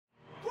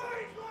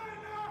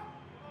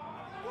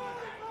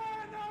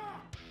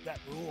that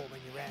roar when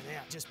you ran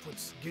out just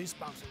puts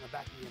goosebumps on the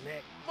back of your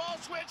neck. Ball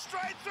switch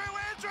straight through,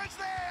 Ezra's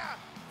there!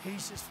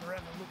 He's just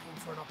forever looking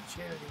for an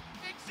opportunity.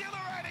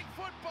 Exhilarating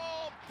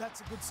football! That's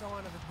a good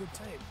sign of a good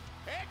team.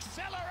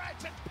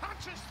 Accelerates and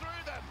punches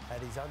through them! And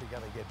he's only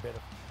going to get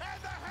better.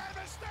 And the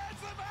hammer stands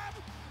them up!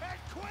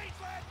 And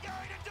Queensland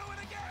going to do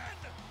it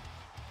again!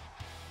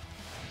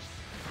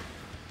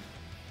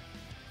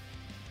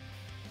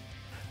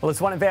 Well, it's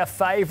one of our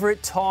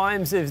favourite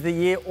times of the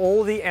year.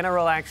 All the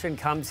NRL action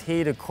comes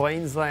here to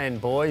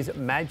Queensland, boys.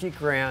 Magic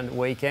Round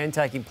weekend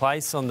taking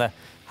place on the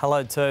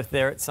hallowed turf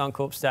there at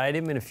Suncorp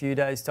Stadium in a few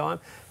days' time.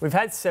 We've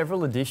had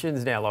several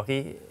editions now,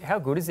 Locky. How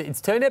good is it?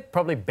 It's turned out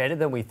probably better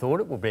than we thought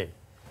it would be.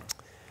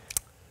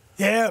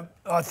 Yeah,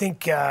 I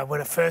think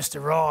when it first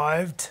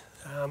arrived,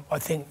 I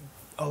think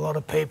a lot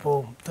of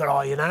people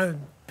thought,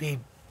 be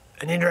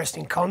an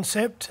interesting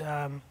concept.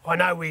 I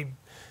know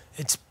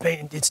it's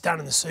done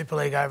in the Super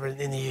League over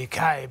in the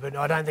UK, but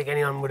I don't think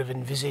anyone would have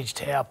envisaged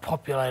how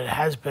popular it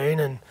has been.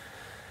 And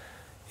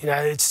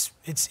it's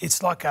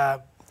like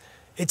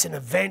it's an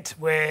event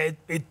where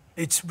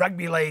it's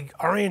rugby league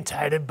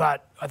orientated,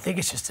 but I think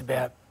it's just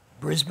about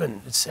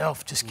Brisbane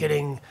itself, just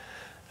getting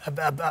a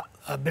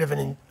bit of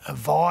a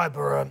vibe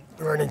or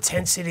an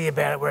intensity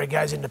about it where it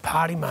goes into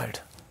party mode.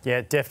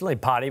 Yeah, definitely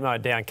party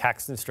mode down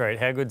Caxton Street.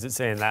 How good's it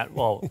seeing that?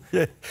 Well,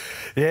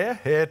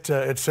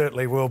 it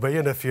certainly will be.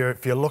 And if you're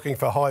looking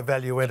for high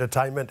value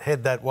entertainment,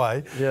 head that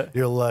way. Yeah.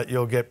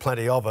 You'll get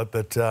plenty of it.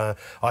 But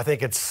I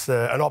think it's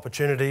an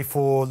opportunity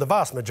for the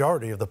vast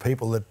majority of the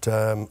people that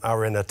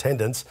are in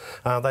attendance.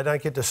 They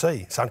don't get to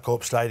see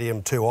Suncorp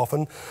Stadium too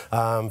often.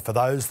 For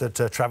those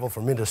that travel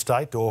from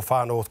interstate or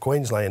far north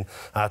Queensland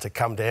to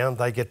come down,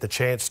 they get the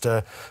chance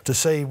to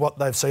see what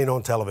they've seen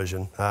on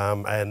television,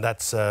 and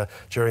that's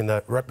during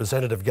the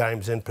representative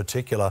games in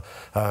particular,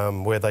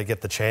 where they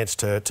get the chance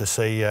to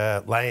see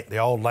the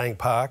old Lang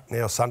Park,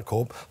 now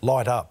Suncorp,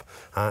 light up,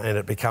 and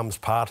it becomes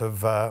part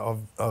of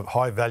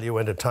high value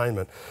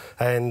entertainment.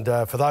 And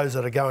for those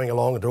that are going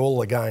along to all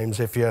the games,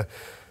 if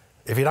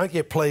you don't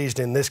get pleased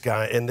in this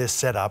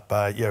setup,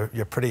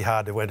 you're pretty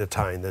hard to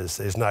entertain.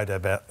 There's no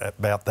doubt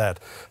about that.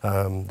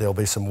 There'll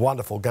be some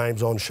wonderful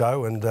games on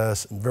show and a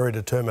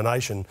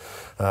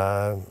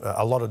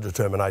lot of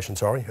determination,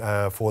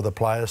 for the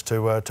players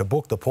to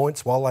book the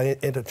points while they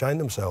entertain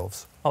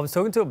themselves. I was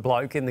talking to a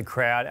bloke in the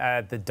crowd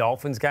at the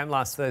Dolphins game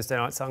last Thursday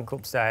night at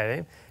Suncorp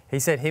Stadium. He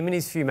said him and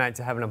his few mates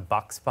are having a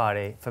bucks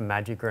party for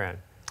Magic Round.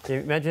 Can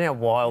you imagine how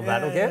wild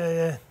that'll get?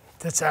 Yeah.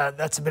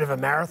 That's a bit of a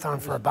marathon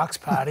for a bucks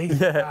party.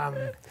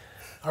 Yeah.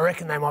 I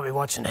reckon they might be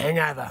watching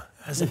Hangover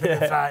as a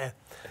bit of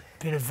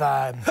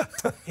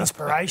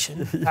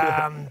inspiration.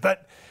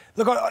 But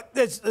look,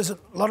 there's a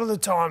lot of the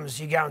times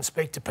you go and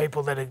speak to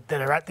people that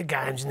are at the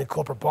games in the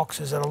corporate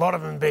boxes, and a lot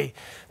of them be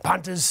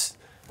punters,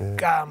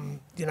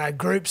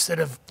 groups that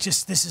have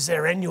this is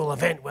their annual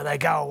event where they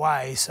go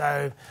away.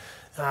 So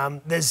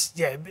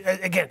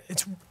again,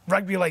 it's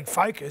rugby league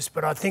focused,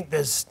 but I think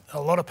there's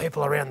a lot of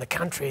people around the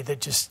country that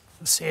just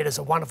see it as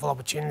a wonderful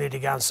opportunity to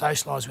go and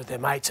socialise with their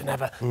mates and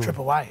have a trip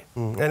away.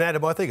 And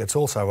Adam, I think it's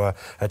also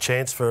a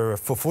chance for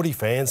footy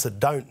fans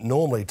that don't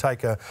normally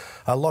take a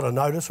lot of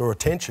notice or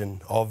attention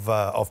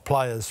of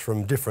players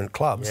from different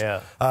clubs,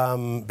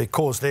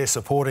 because they're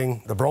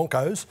supporting the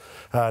Broncos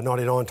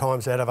 99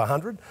 times out of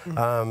 100.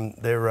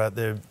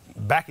 They're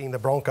backing the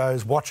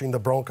Broncos, watching the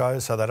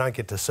Broncos, so they don't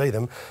get to see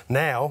them.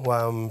 Now,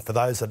 for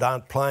those that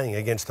aren't playing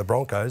against the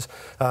Broncos,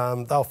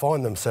 they'll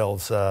find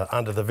themselves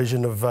under the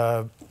vision of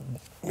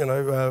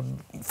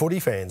footy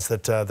fans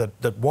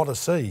that want to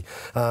see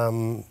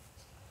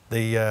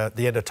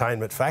the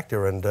entertainment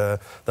factor, and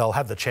they'll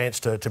have the chance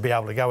to be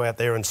able to go out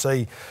there and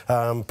see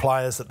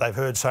players that they've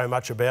heard so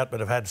much about but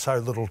have had so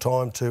little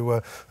time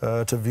to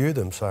view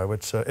them. So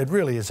it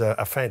really is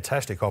a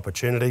fantastic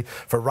opportunity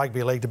for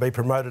rugby league to be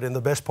promoted in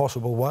the best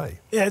possible way.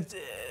 Yeah.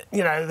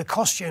 The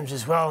costumes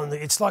as well, and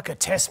it's like a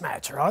test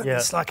match, right? Yeah.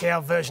 It's like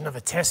our version of a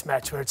test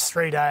match where it's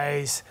 3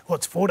 days,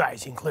 it's 4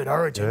 days, you include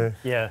Origin.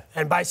 Yeah.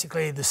 And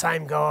basically the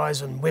same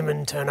guys and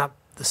women turn up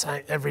the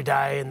same every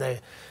day, and they're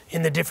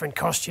in the different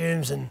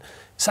costumes, and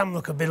some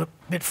look a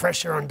bit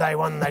fresher on day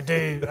one than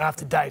they do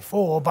after day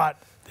 4,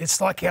 but it's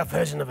like our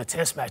version of a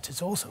test match.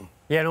 It's awesome.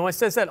 Yeah, and almost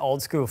has that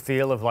old school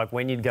feel of like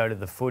when you'd go to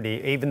the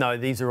footy, even though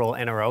these are all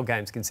NRL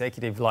games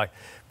consecutive, like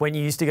when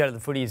you used to go to the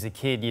footy as a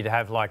kid, you'd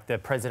have like the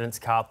President's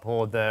Cup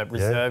or the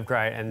reserve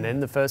grade and then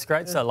the first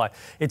grade. So like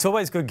it's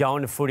always good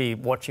going to footy,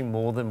 watching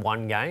more than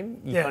one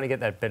game. You kind of get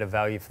that better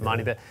value for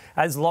money. But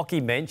as Locky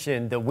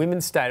mentioned, the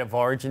Women's State of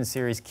Origin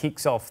series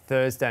kicks off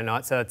Thursday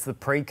night, so it's the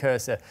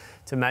precursor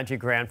to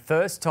Magic Round.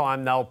 First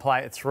time they'll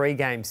play a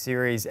 3-game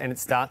series, and it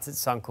starts at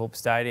Suncorp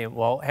Stadium.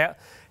 Well,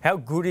 how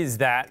good is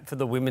that for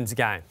the women's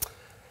game?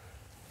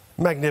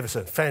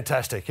 Magnificent,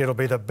 fantastic. It'll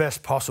be the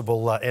best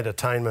possible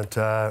entertainment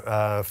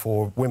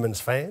for women's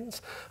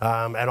fans,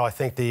 and I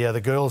think the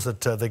girls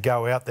that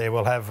go out there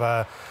will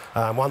have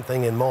one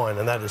thing in mind,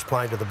 and that is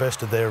playing to the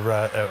best of their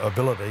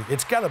ability.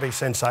 It's going to be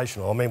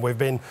sensational. I mean, we've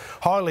been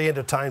highly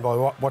entertained by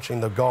watching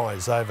the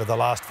guys over the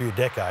last few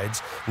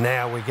decades.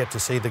 Now we get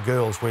to see the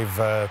girls. We've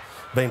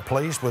been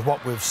pleased with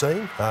what we've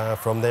seen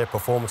from their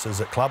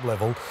performances at club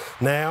level.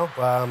 Now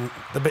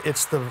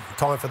it's the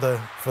time for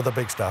the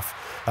big stuff.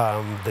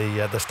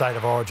 The state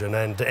of origin,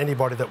 and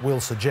anybody that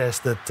will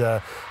suggest that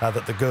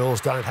that the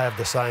girls don't have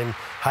the same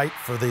hate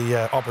for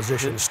the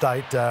opposition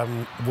state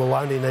will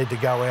only need to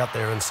go out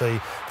there and see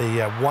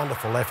the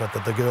wonderful effort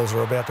that the girls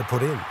are about to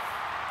put in.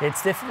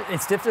 It's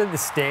definitely the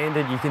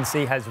standard you can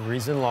see has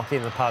risen, Locky,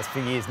 in the past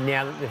few years,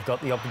 now that they've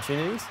got the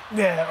opportunities.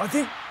 Yeah, I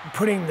think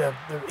putting the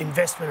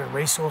investment and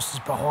resources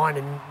behind,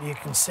 and you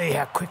can see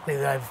how quickly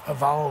they've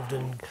evolved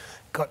and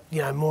got,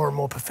 you know, more and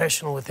more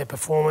professional with their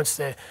performance,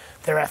 their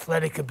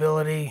athletic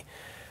ability.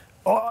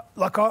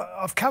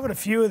 I've covered a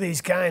few of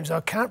these games. I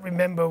can't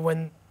remember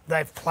when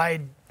they've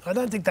played. I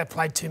don't think they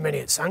played too many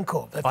at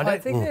Suncorp. I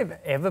don't think they've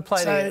ever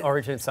played an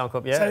Origin at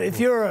Suncorp yet. So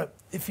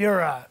if you're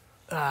a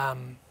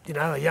you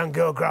know, a young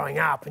girl growing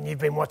up and you've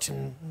been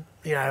watching,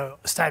 you know,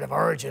 State of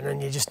Origin,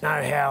 and you just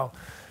know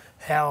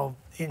how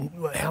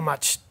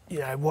much, you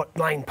know, what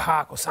Lane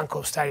Park or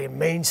Suncorp Stadium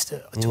means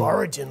to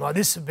Origin, like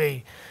this would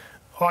be,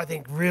 I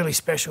think, really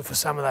special for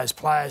some of those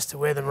players to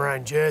wear the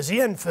maroon jersey,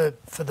 and for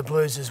the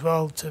Blues as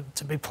well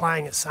to be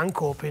playing at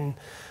Suncorp in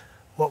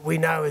what we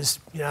know is,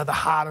 you know, the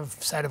heart of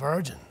State of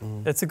Origin.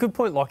 That's a good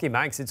point Locky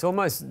makes. It's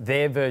almost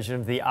their version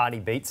of the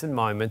Artie Beetson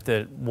moment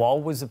that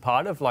Wall was a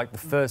part of, like the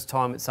first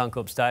time at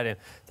Suncorp Stadium.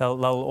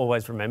 They'll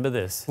always remember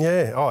this.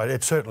 Yeah, oh,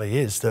 it certainly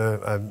is.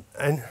 And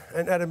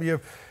Adam, you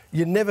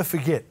never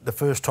forget the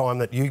first time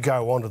that you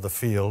go onto the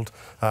field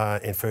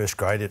in first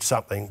grade. It's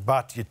something,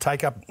 but you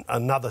take up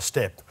another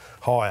step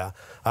higher.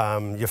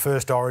 Your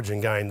first Origin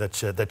game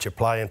that you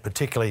play, and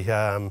particularly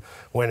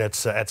when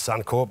it's at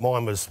Suncorp.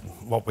 Mine was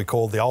what we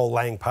call the old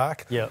Lang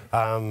Park. Yep.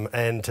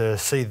 And to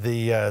see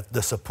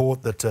the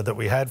support that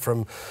we had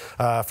from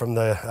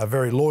the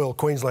very loyal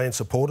Queensland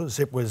supporters,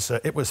 it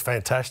was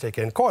fantastic.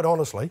 And quite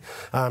honestly,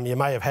 you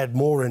may have had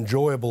more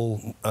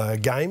enjoyable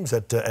games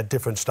at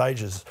different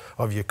stages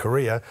of your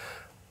career.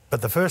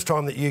 But the first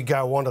time that you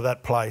go onto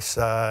that place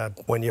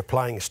when you're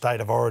playing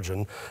State of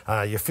Origin,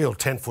 you feel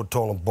 10 foot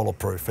tall and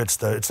bulletproof. It's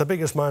the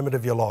biggest moment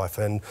of your life,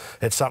 and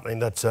it's something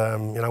that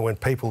you know, when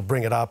people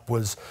bring it up,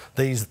 was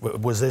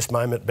this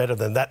moment better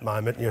than that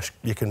moment?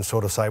 You can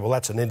sort of say, well,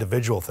 that's an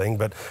individual thing,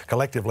 but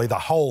collectively, the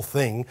whole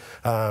thing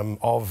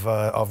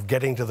of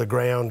getting to the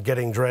ground,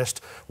 getting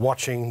dressed,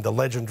 watching the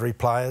legendary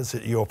players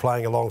that you're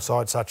playing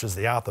alongside, such as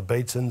the Arthur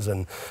Beetsons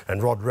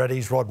and Rod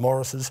Reddy's, Rod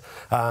Morris's,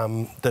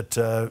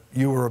 that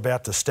you were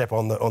about to step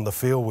on the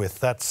field with.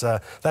 That's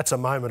a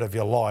moment of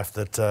your life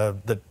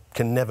that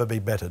can never be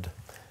bettered.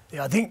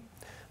 Yeah, I think,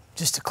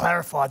 just to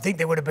clarify, I think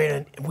there would have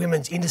been a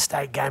women's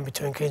interstate game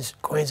between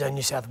Queensland and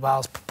New South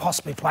Wales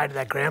possibly played at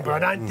that ground,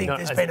 but I don't think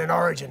there's been an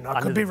Origin.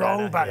 I could be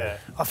wrong, but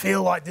I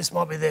feel like this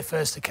might be their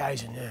first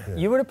occasion,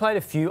 You would have played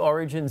a few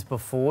Origins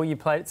before you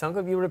played at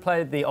Suncorp. You would have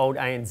played the old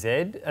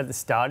ANZ at the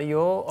start of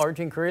your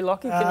Origin career,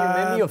 Locky. Can you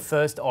remember your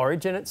first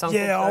Origin at Suncorp?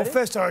 Yeah, our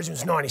first Origin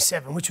was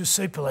 '97, which was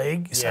Super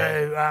League,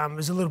 so it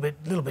was a little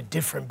bit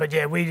different. But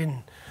yeah, we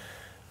didn't.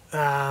 You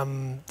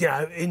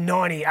know, in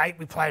 '98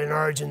 we played an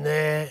Origin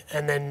there,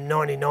 and then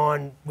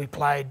 '99 we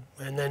played,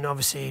 and then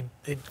obviously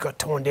it got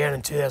torn down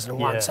in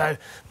 2001. Yeah. So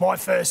the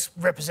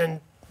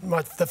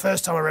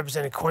first time I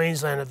represented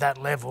Queensland at that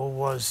level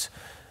was,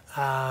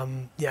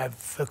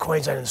 for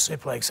Queensland in the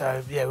Super League.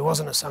 So yeah, it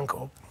wasn't at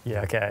Suncorp.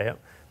 Yeah, okay. Yep.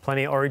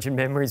 Plenty of Origin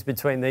memories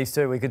between these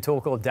two. We could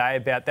talk all day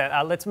about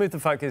that. Let's move the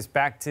focus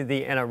back to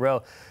the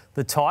NRL.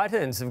 The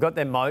Titans have got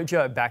their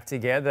mojo back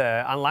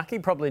together. Unlucky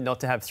probably not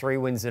to have 3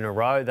 wins in a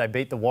row. They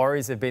beat the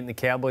Warriors, they've beaten the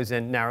Cowboys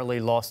and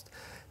narrowly lost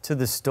to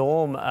the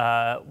Storm.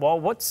 Well,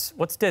 what's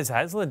Des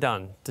Hasler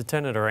done to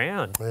turn it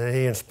around?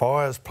 He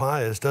inspires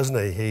players, doesn't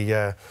he? He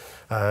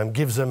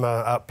gives them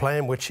a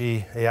plan which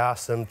he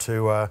asks them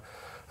to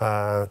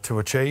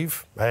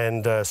achieve,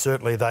 and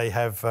certainly they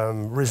have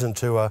risen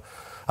to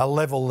a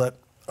level that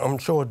I'm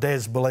sure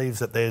Des believes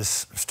that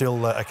there's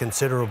still a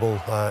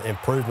considerable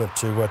improvement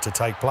to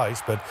take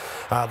place, but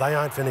they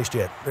aren't finished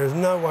yet. There's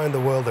no way in the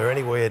world they're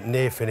anywhere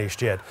near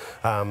finished yet.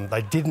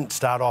 They didn't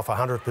start off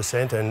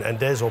 100%, and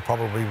Des will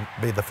probably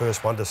be the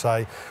first one to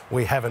say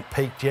we haven't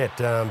peaked yet,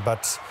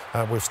 but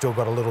we've still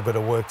got a little bit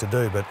of work to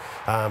do. But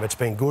it's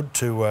been good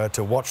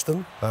to watch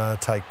them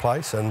take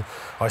place, and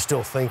I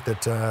still think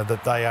that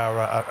that they are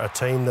a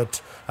team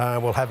that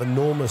will have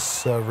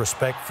enormous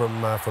respect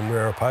from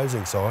their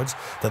opposing sides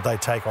that they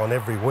take on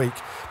every week.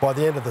 By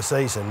the end of the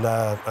season,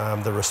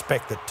 the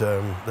respect that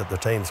the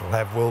teams will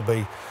have will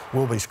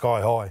be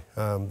sky high.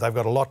 They've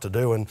got a lot to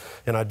do, and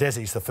you know,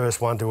 Desi's the first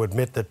one to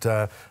admit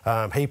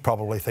that he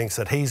probably thinks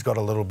that he's got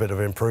a little bit of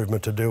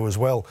improvement to do as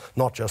well,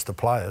 not just the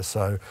players.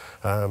 So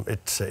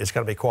it's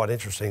going to be quite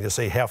interesting to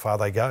see how far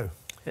they go.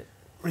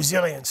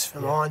 Resilience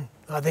for mine.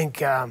 I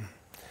think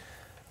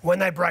when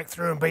they broke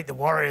through and beat the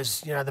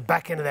Warriors, you know, the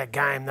back end of that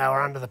game, they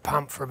were under the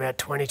pump for about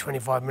 20,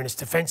 25 minutes.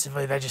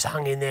 Defensively, they just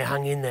hung in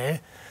there.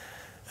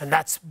 And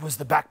that was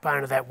the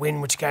backbone of that win,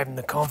 which gave them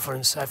the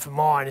confidence. So for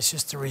mine, it's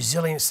just the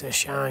resilience they're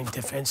showing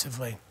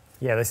defensively.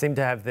 Yeah, they seem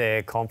to have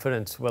their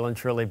confidence well and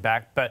truly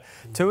back. But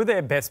two of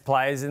their best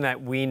players in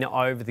that win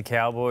over the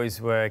Cowboys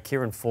were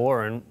Kieran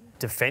Foran.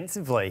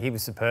 Defensively, he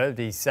was superb.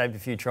 He saved a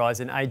few tries,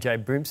 and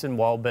AJ Brimson,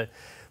 but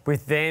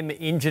with them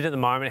injured at the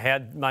moment, how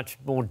much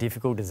more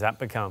difficult does that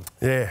become?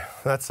 Yeah,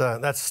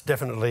 that's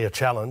definitely a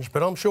challenge.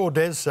 But I'm sure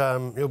Des,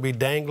 he'll be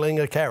dangling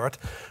a carrot.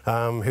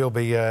 He'll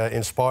be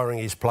inspiring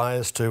his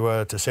players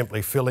to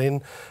simply fill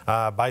in,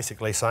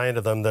 basically saying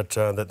to them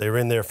that they're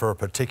in there for a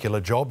particular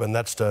job, and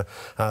that's to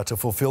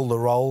fulfil the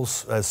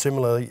roles as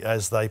similarly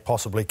as they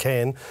possibly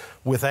can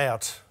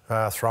without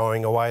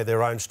throwing away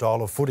their own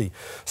style of footy.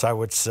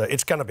 So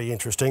it's going to be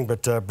interesting.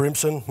 But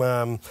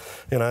Brimson,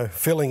 you know,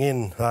 filling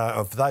in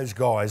of those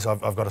guys,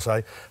 I've got to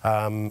say,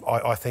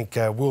 I think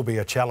will be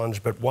a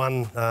challenge. But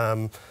one,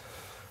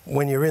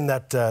 when you're in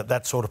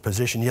that sort of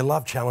position, you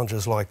love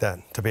challenges like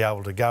that, to be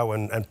able to go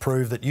and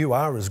prove that you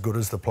are as good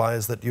as the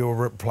players that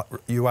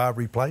you are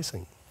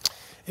replacing.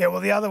 Yeah, well,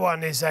 the other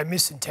one is they're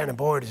missing Tanner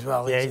Boyd as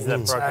well. Yeah, he's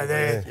that broken.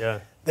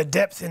 So the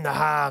depth in the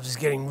halves is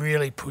getting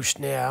really pushed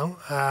now.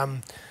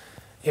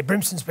 Yeah,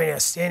 Brimson's been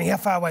outstanding. How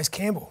far away is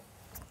Campbell?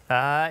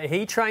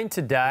 He trained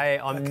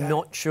today. I'm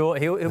not sure.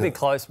 He'll be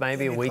close,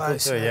 maybe a week or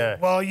two. Yeah.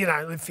 Well, you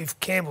know, if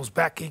Campbell's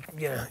back,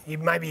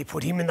 maybe you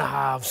put him in the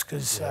halves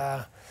because,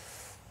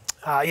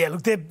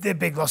 look, they're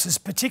big losses,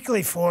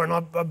 particularly for, and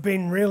I've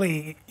been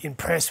really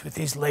impressed with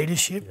his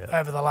leadership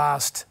over the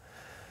last,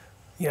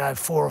 4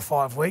 or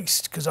 5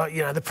 weeks because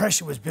the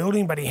pressure was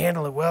building, but he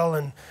handled it well,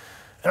 and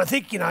I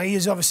think he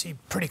is obviously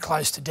pretty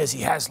close to Desi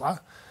Hasler.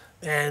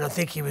 And I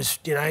think he was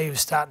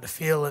starting to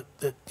feel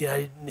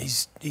that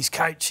his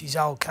coach, his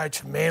old coach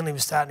from Manly,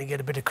 was starting to get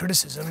a bit of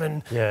criticism.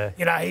 And,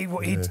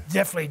 he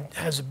definitely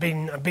has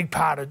been a big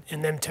part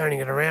in them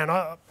turning it around.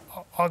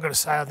 I've got to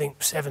say, I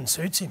think 7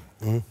 suits him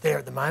there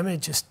at the moment.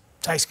 It just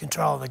takes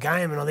control of the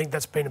game, and I think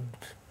that's been a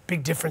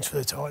big difference for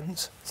the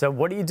Titans. So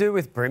what do you do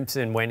with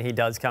Brimson when he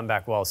does come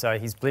back well? So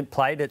he's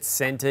played at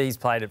centre, he's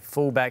played at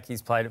fullback,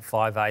 he's played at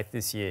 5'8"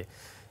 this year.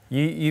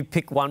 You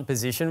pick one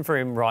position for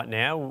him right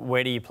now.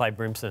 Where do you play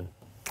Brimson?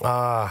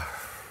 That's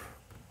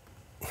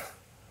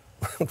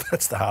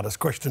the hardest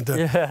question to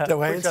answer.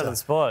 On the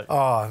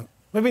spot.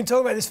 We've been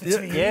talking about this for 2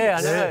 years. Yeah,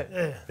 I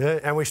know. Yeah,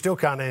 and we still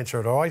can't answer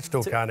it, or I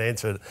still can't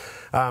answer it.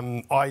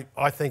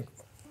 I think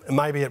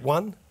maybe at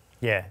 1.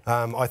 Yeah.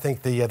 I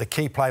think the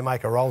key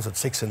playmaker roles at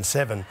 6 and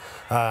 7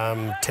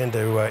 tend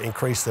to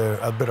increase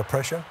a bit of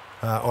pressure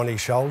on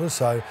his shoulders.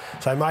 So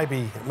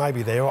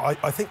maybe there.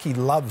 I think he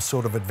loves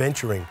sort of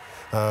adventuring,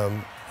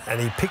 and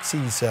he picks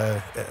his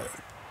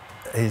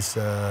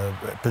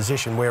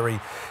position where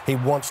he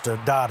wants to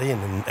dart in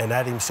and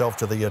add himself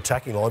to the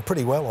attacking line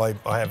pretty well.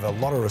 I have a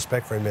lot of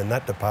respect for him in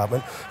that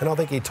department, and I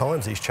think he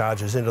times his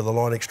charges into the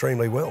line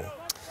extremely well.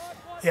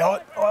 Yeah,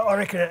 I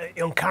reckon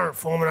on current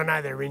form, and I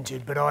know they're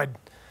injured, but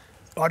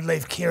I'd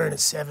leave Kieran at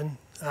 7,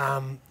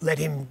 let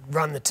him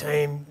run the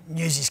team,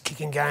 use his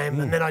kicking game,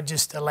 and then I'd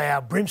just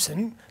allow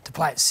Brimson to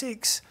play at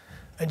 6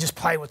 and just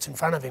play what's in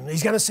front of him.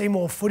 He's going to see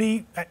more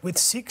footy with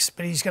 6,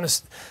 but he's going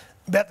to...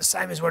 about the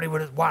same as what he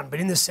would at 1, but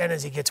in the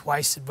centres he gets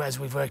wasted, as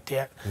we've worked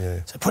out.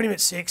 Yeah. So put him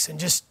at 6 and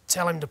just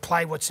tell him to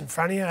play what's in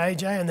front of you,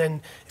 AJ, and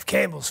then if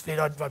Campbell's fit,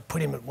 I'd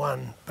put him at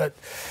 1. But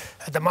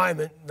at the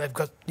moment, they've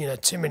got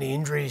too many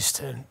injuries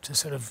to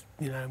sort of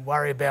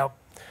worry about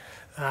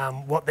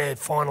what their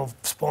final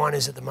spine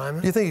is at the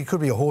moment. Do you think it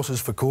could be a horses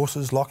for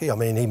courses, Locky? I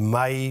mean, he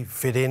may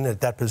fit in at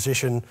that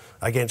position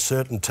against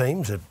certain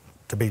teams to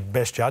be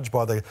best judged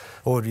by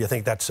or do you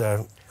think that's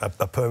a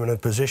permanent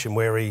position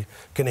where he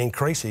can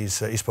increase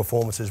his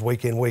performances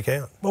week in, week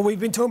out? Well, we've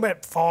been talking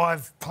about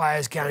 5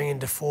 players going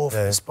into 4 for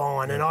the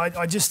spine, and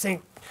I just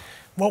think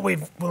what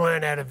we've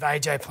learned out of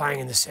AJ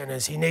playing in the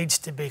centres, he needs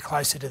to be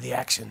closer to the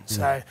action.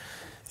 So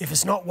if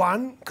it's not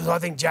 1, because I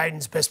think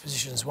Jaden's best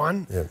position is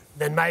 1,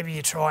 then maybe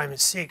you try him at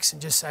 6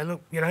 and just say,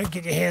 look,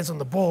 get your hands on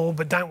the ball,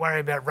 but don't worry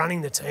about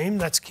running the team.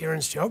 That's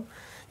Kieran's job.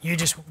 You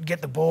just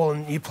get the ball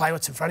and you play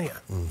what's in front of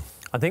you.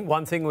 I think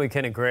one thing we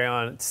can agree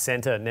on,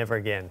 centre, never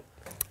again.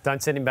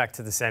 Don't send him back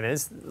to the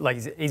centres.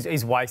 Like,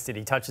 he's wasted.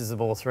 He touches the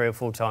ball 3 or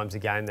 4 times a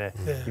game there.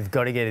 Yeah. You've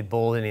got to get his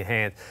ball in his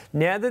hand.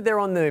 Now that they're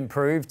on the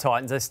improved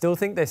Titans, I still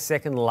think they're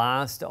second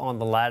last on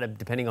the ladder,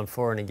 depending on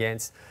for and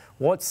against.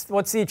 What's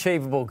the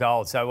achievable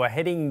goal? So we're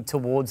heading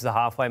towards the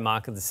halfway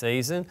mark of the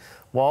season.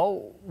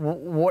 Well,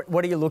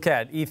 what do you look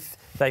at? If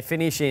they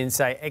finish in,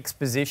 say, X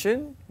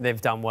position, they've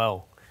done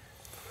well.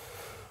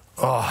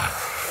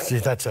 Oh, gee,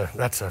 that's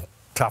a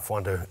tough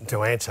one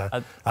to answer.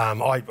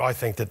 I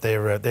think that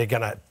they're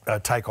going to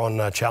take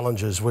on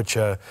challenges which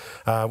are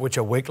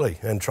weekly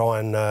and try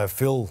and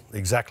fill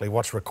exactly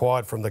what's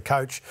required from the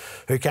coach,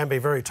 who can be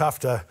very tough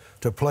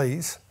to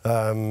please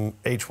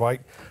each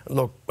week.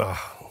 Look,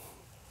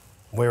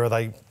 where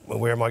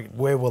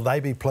will they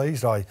be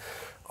pleased?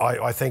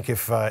 I think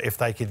if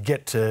they could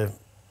get to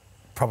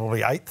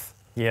probably 8th.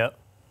 Yeah.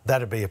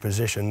 that'd be a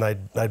position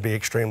they'd be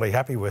extremely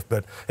happy with.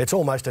 But it's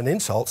almost an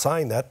insult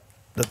saying that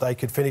they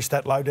could finish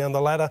that low down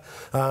the ladder.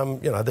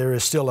 You know, there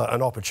is still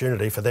an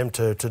opportunity for them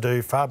to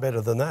do far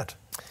better than that.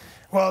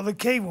 Well, the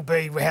key will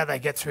be how they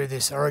get through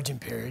this origin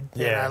period.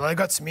 Yeah. You know, they've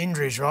got some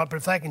injuries, right? But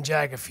if they can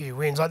jag a few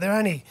wins, like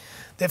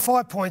they're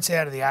 5 points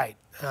out of the 8.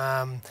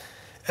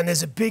 And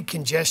there's a big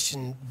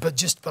congestion, but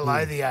just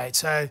below the 8.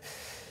 So,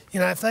 you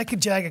know, if they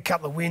could jag a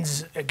couple of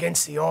wins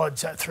against the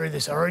odds through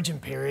this origin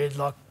period,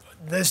 like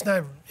there's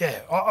no,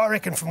 I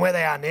reckon from where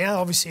they are now,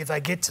 obviously if they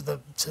get to the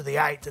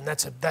 8, then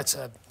that's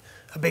a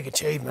big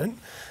achievement.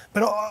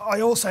 But I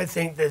also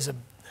think there's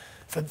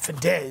for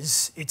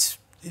Des, it's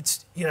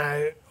you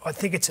know, I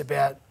think it's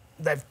about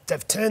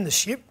they've turned the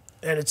ship,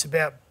 and it's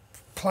about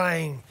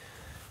playing,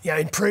 you know,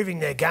 improving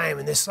their game,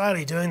 and they're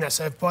slowly doing that.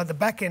 So by the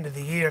back end of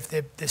the year, if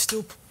they're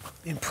still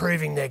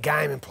improving their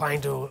game and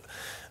playing to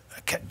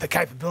the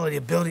capability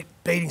of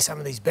beating some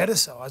of these better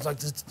sides, like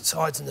the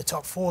sides in the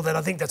top 4, then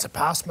I think that's a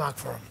pass mark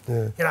for them.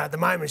 Yeah. You know, at the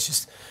moment it's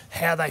just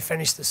how they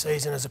finish the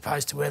season as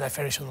opposed to where they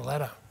finish on the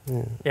ladder.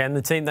 Yeah, and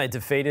the team they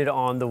defeated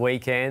on the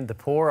weekend, the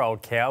poor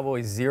old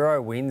Cowboys,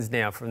 0 wins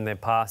now from their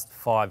past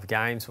 5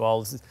 games.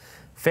 Well, it's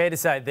fair to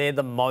say they're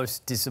the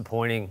most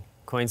disappointing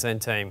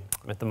Queensland team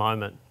at the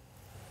moment.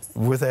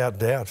 Without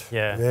doubt.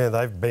 Yeah. Yeah,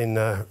 they've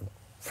been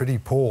pretty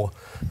poor.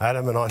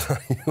 Adam, and I know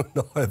you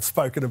and I have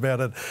spoken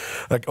about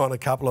it on a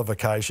couple of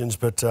occasions,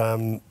 but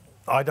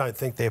I don't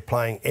think they're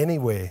playing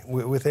anywhere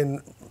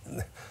within,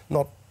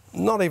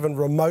 not even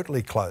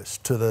remotely close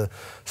to the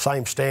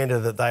same standard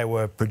that they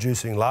were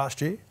producing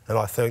last year, and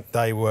I think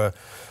they were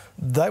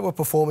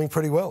performing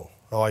pretty well.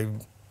 I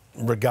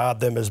regard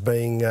them as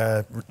being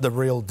the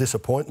real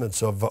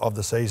disappointments of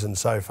the season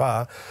so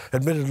far.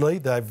 Admittedly,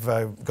 they've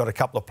got a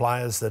couple of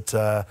players that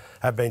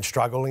have been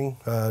struggling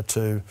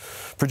to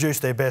produce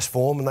their best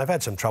form, and they've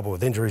had some trouble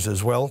with injuries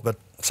as well, but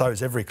so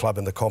is every club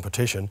in the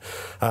competition.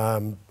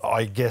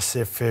 I guess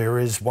if there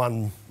is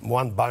one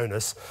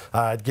bonus,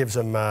 it gives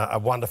them a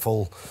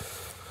wonderful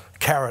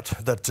carrot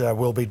that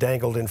will be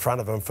dangled in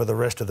front of them for the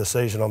rest of the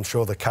season. I'm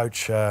sure the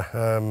coach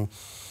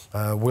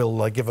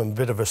will give them a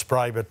bit of a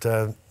spray, but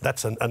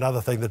that's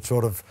another thing that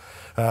sort of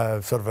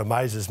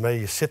amazes me.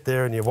 You sit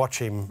there and you watch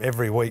him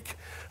every week,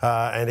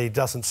 and he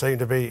doesn't seem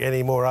to be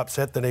any more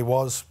upset than he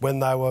was when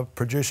they were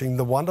producing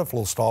the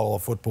wonderful style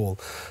of football.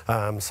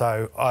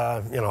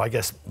 You know, I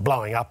guess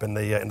blowing up in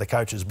the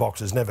coach's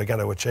box is never going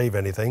to achieve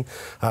anything,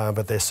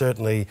 but there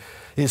certainly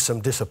is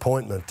some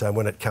disappointment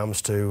when it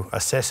comes to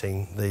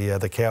assessing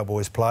the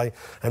Cowboys' play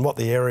and what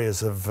the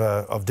areas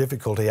of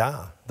difficulty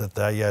are that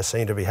they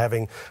seem to be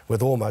having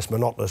with almost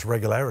monotonous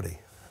regularity.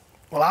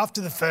 Well,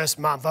 after the first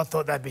month, I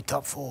thought they'd be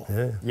top 4.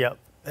 Yeah. Yep.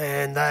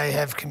 And they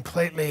have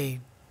completely...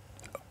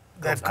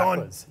 They've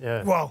gone...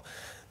 Yeah. Well,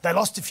 they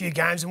lost a few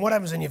games, and what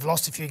happens when you've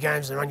lost a few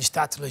games and you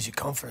start to lose your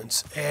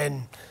confidence?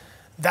 And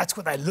that's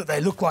what they look.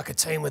 They look like a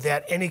team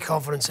without any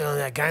confidence early in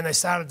that game. They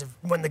started to,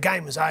 when the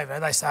game was over,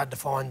 they started to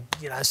find,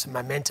 you know, some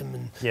momentum,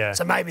 and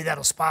so maybe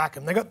that'll spark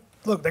them. They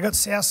got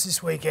South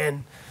this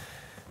weekend.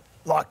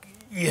 Like,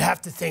 you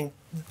have to think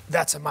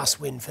that's a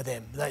must-win for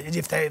them.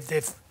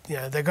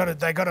 They've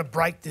got to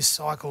break this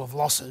cycle of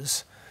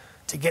losses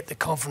to get the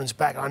confidence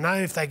back. I know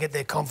if they get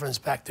their confidence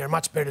back, they're a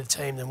much better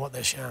team than what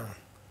they're showing.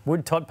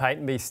 Would Todd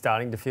Payton be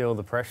starting to feel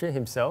the pressure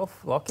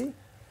himself, Locky?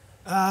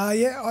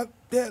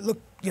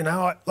 Look, you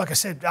know, like I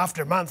said,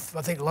 after a month,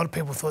 I think a lot of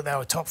people thought they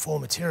were top 4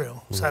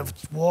 material. So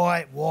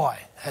why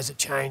has it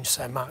changed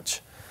so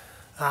much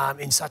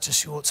in such a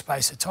short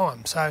space of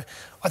time? So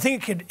I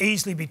think it could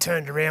easily be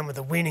turned around with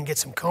a win and get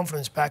some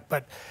confidence back,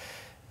 but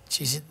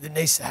geez, it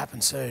needs to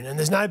happen soon. And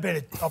there's no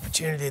better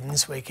opportunity than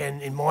this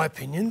weekend, in my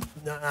opinion.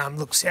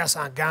 Look, South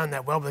aren't going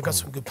that well, but they've got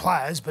some good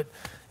players, but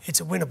it's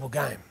a winnable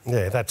game.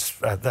 Yeah,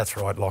 that's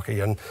right,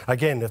 Locky. And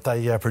again, if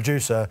they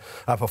produce a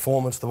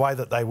performance the way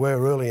that they were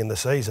early in the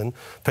season,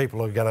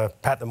 people are going to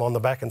pat them on the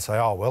back and say,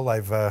 oh, well,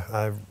 they've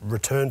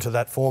returned to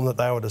that form that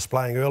they were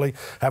displaying early.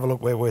 Have a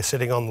look where we're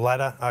sitting on the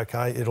ladder.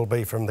 OK, it'll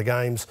be from the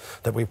games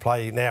that we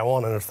play now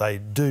on. And if they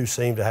do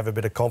seem to have a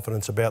bit of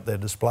confidence about their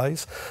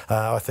displays,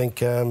 I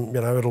think, you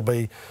know, it'll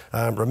be,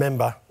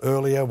 remember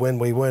earlier when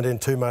we weren't in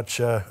too much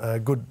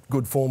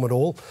good form at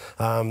all,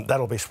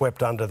 that'll be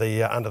swept under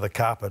the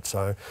carpet.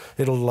 So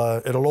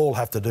it'll all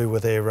have to do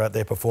with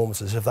their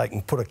performances. If they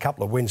can put a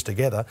couple of wins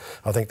together,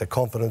 I think the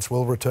confidence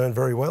will return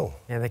very well.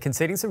 Yeah, they're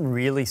conceding some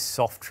really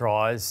soft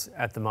tries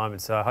at the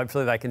moment, so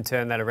hopefully they can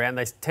turn that around.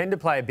 They tend to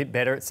play a bit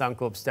better at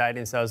Suncorp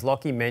Stadium, so as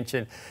Locky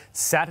mentioned,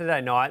 Saturday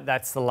night,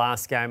 that's the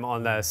last game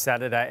on the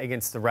Saturday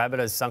against the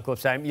Rabbitohs, Suncorp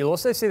Stadium. You'll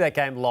also see that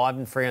game live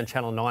and free on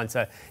Channel 9,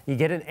 so you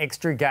get an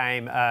extra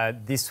game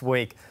this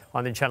week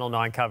on the Channel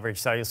 9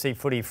 coverage. So you'll see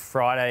footy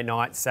Friday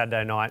night,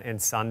 Saturday night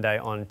and Sunday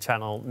on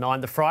Channel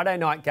 9. The Friday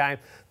night game,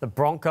 the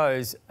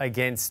Broncos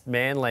against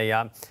Manly.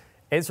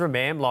 Ezra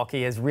Mam,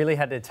 Locky, has really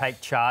had to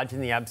take charge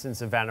in the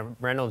absence of Adam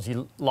Reynolds.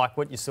 You like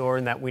what you saw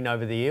in that win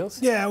over the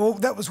Eels? Yeah, well,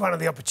 that was one of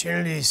the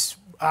opportunities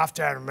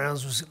after Adam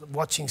Reynolds, was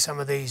watching some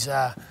of these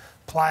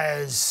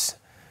players,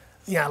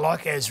 you know,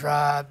 like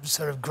Ezra,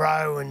 sort of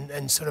grow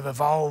and sort of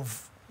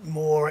evolve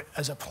more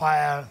as a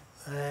player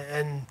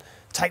and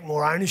take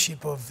more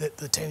ownership of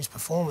the team's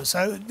performance.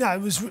 So, no,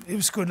 it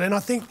was good. And I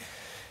think,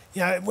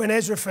 you know, when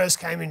Ezra first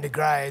came into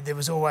grade, there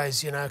was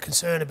always, you know,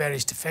 concern about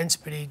his defence,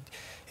 but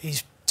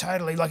he's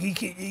totally, like,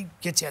 he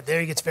gets out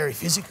there, he gets very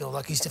physical.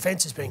 Like, his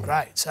defence has been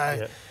great.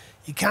 So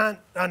you can't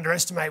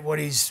underestimate what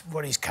he's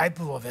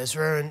capable of,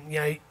 Ezra. And, you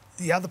know,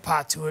 the other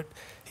part to it,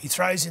 he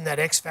throws in that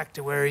X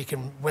factor where he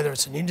can, whether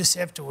it's an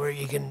intercept or where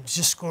he can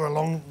just score a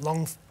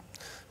long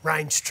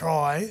range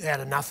try out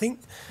of nothing.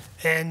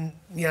 And,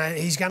 you know,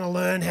 he's going to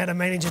learn how to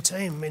manage a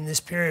team in this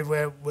period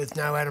with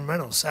no Adam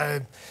Reynolds.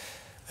 So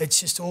it's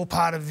just all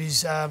part of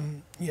his,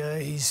 you know,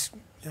 his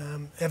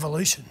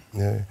evolution.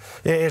 Yeah,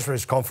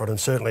 Ezra's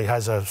confidence certainly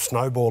has a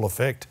snowball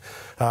effect.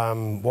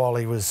 While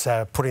he was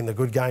putting the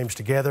good games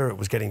together, it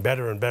was getting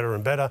better and better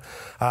and better.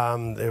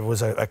 There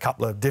was a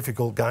couple of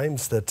difficult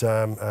games that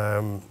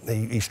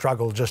he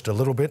struggled just a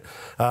little bit,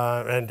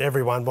 and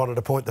everyone wanted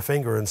to point the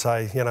finger and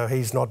say, you know,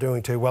 he's not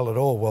doing too well at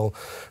all. Well,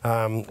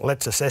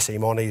 let's assess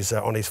him on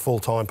his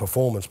full-time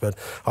performance. But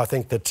I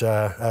think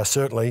that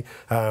certainly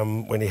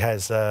when he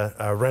has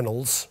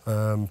Reynolds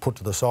put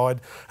to the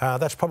side,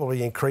 that's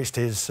probably increased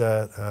his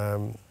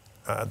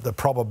the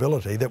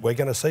probability that we're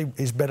going to see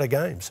his better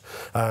games.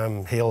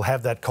 He'll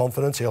have that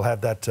confidence, he'll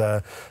have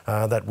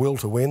that will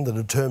to win, the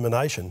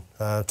determination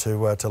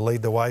to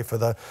lead the way for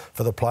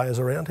the players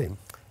around him.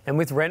 And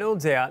with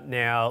Reynolds out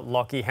now,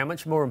 Locky, how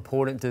much more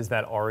important does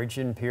that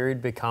origin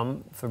period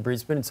become for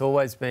Brisbane? It's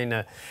always been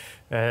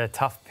a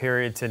tough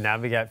period to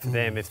navigate for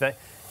them.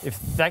 If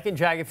they can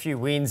drag a few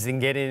wins and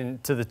get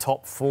into the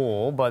top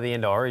 4 by the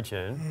end of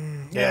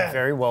Origin, they're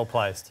very well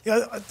placed.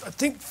 Yeah, I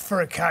think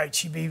for a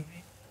coach,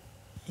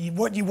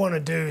 what you want to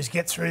do is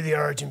get through the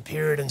Origin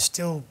period and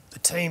still the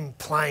team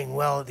playing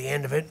well at the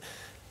end of it,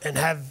 and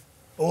have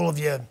all of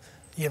your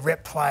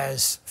rep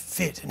players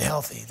fit and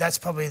healthy. That's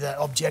probably the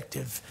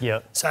objective.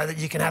 So that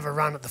you can have a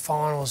run at the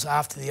finals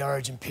after the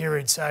Origin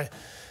period. So,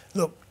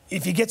 look,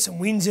 if you get some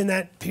wins in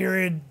that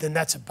period, then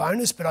that's a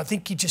bonus. But I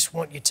think you just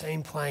want your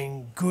team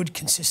playing good,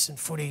 consistent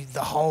footy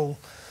the whole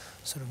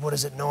sort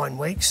of, 9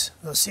 weeks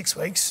or 6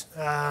 weeks,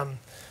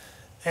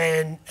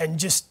 and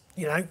just,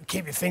 you know,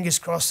 keep your fingers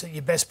crossed that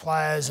your best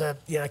players are,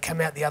 you know,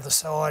 come out the other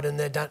side and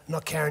they're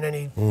not carrying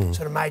any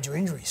sort of major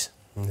injuries.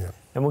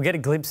 And we'll get a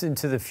glimpse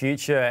into the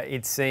future,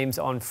 it seems,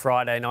 on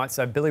Friday night.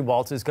 So Billy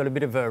Walters got a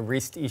bit of a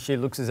wrist issue.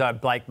 Looks as though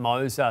Blake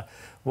Mozer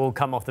will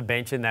come off the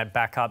bench in that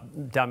backup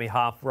dummy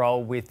half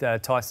role with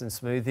Tyson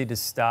Smoothie to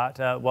start.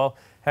 Well,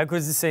 how good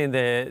is it seeing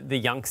the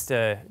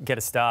youngster get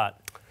a start?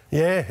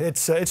 Yeah,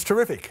 it's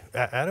terrific,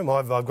 Adam.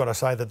 I've got to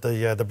say that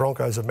the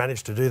Broncos have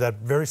managed to do that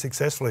very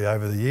successfully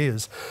over the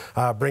years,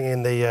 bring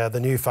in the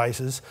new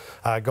faces,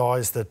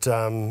 guys that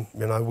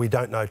you know, we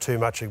don't know too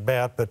much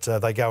about, but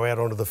they go out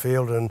onto the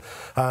field and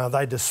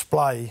they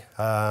display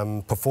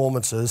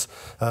performances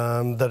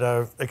that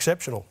are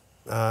exceptional,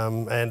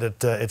 and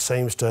it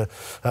seems to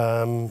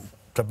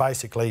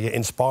basically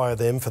inspire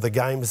them for the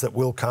games that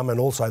will come and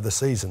also the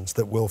seasons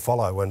that will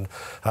follow. And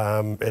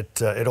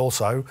it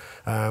also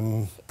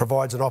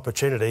provides an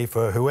opportunity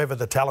for whoever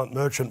the talent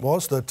merchant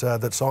was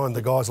that signed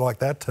the guys like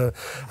that to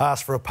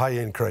ask for a pay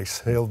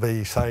increase. He'll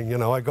be saying, you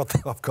know, I've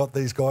got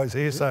these guys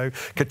here, so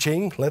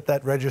ka-ching, let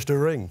that register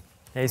ring.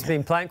 He's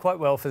been playing quite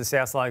well for the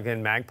South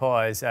Logan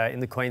Magpies in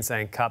the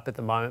Queensland Cup at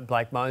the moment,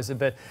 Blake Mozer.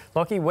 But,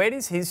 Locky, where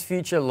does his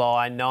future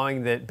lie,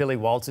 knowing that Billy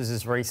Walters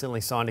has recently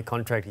signed a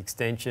contract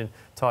extension,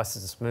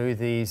 Tyson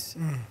Smoothies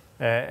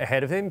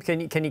ahead of him?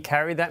 Can you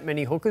carry that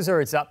many hookers, or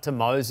it's up to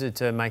Mozer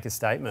to make a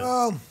statement?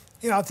 Well,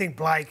 you know, I think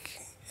Blake,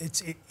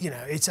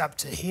 it's up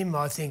to him.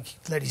 I think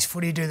let his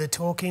footy do the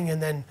talking,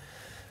 and then,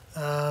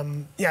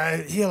 you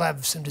know, he'll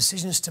have some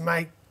decisions to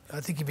make. I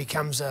think he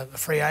becomes a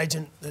free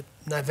agent at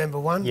November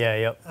 1. Yeah,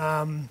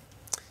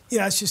 you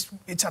know,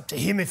 it's up to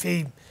him if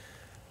he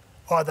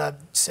either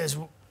says,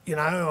 you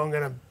know, I'm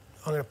going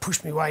to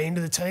push my way into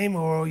the team,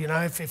 or, you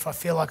know, if I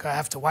feel like I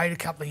have to wait a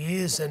couple of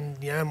years,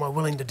 and, you know, am I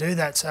willing to do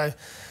that? So,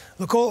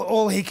 look,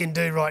 all he can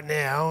do right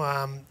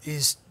now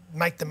is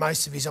make the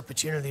most of his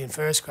opportunity in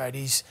first grade.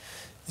 It's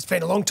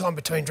been a long time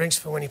between drinks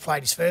for when he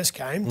played his first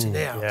game to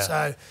now.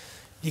 So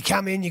you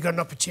come in, you've got an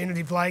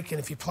opportunity, Blake, and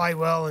if you play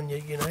well and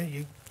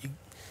you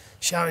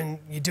showing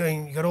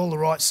you've got all the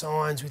right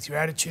signs with your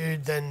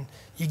attitude, then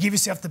you give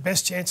yourself the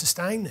best chance of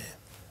staying there.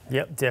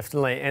 Yep,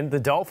 definitely. And the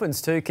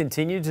Dolphins too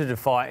continue to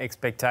defy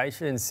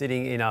expectations,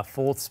 sitting in our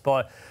 4th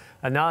spot.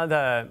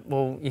 Another,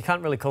 well, you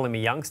can't really call him a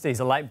youngster, he's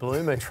a late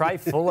bloomer, Trai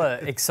Fuller,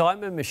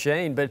 excitement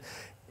machine. But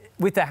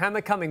with the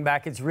hammer coming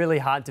back, it's really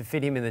hard to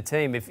fit him in the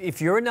team. If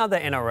you're another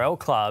NRL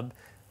club,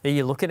 are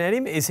you looking at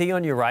him? Is he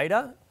on your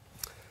radar?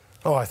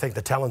 Oh, I think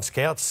the talent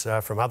scouts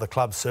from other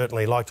clubs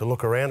certainly like to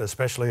look around,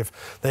 especially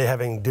if they're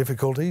having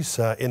difficulties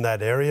in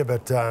that area.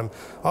 But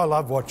I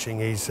love watching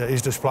his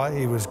display.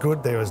 He was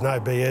good. There was no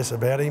BS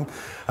about him.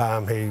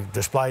 He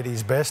displayed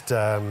his best.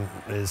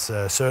 There's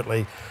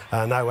certainly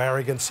no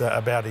arrogance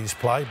about his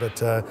play, but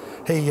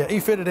he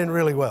fitted in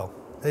really well.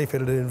 He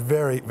fitted in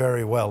very,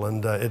 very well,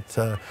 and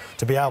to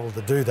be able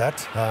to do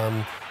that,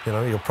 you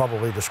know, he'll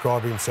probably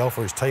describe himself,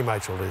 or his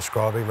teammates will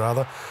describe him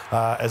rather,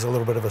 as a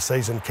little bit of a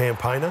seasoned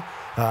campaigner.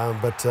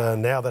 But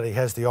now that he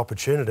has the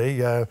opportunity,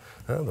 the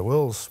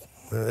world's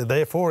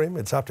there for him.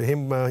 It's up to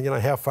him, you know,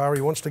 how far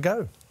he wants to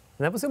go.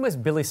 And that was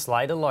almost Billy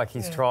Slater like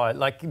his try.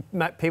 Like,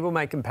 people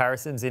make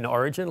comparisons in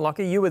Origin.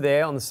 Locky, you were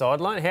there on the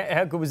sideline.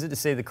 How good was it to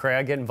see the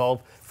crowd get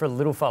involved for a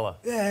little fella?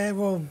 Yeah,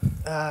 well,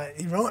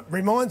 it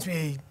reminds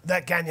me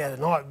that game the other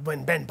night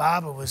when Ben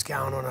Barber was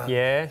going on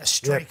a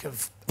streak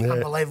of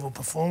unbelievable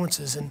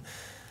performances. And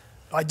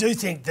I do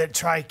think that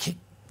Trai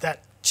kicked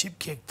that chip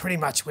kick pretty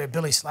much where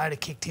Billy Slater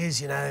kicked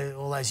his, you know,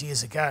 all those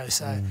years ago.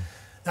 So,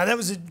 no, that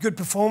was a good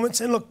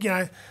performance. And look, you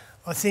know,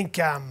 I think,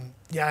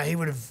 he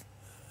would have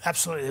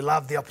absolutely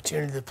loved the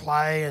opportunity to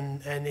play,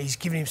 and he's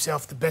given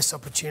himself the best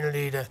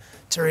opportunity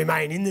to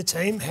remain in the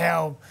team.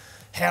 How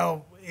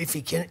if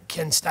he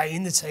can stay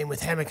in the team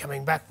with Hammer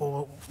coming back,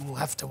 we'll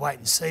have to wait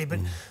and see. But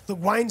look,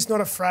 Wayne's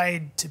not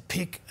afraid to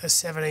pick a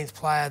 17th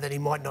player that he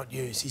might not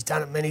use. He's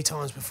done it many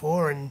times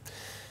before, and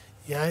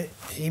you know,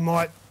 he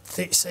might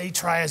see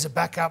Trai as a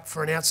backup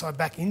for an outside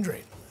back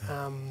injury.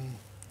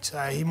 So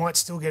he might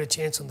still get a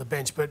chance on the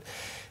bench, but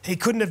he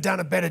couldn't have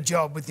done a better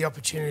job with the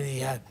opportunity he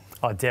had.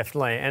 Oh,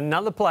 definitely. And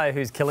another player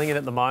who's killing it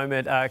at the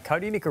moment,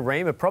 Kodi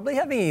Nikorima, probably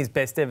having his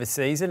best ever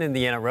season in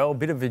the NRL, a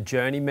bit of a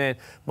journeyman,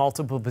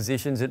 multiple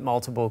positions at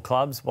multiple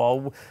clubs.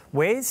 Well,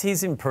 where's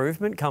his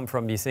improvement come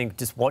from, do you think,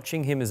 just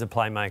watching him as a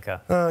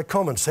playmaker?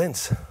 Common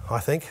sense, I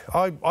think.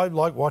 I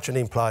like watching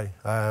him play.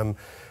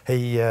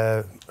 He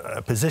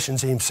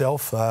positions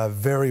himself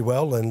very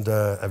well and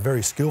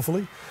very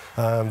skillfully.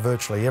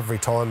 Virtually every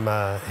time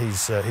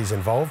he's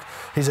involved.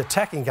 His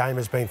attacking game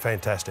has been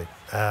fantastic,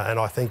 and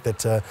I think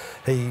that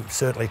he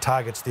certainly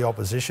targets the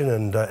opposition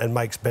and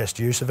makes best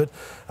use of it.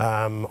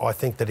 I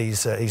think that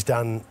he's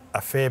done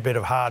a fair bit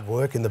of hard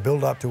work in the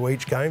build-up to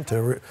each game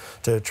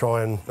to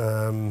try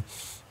and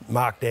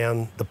mark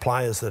down the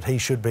players that he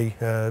should be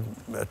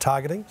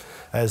targeting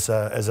as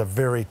a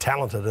very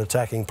talented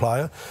attacking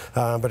player.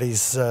 But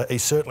he's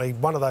certainly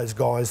one of those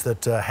guys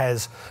that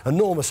has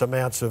enormous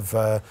amounts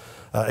of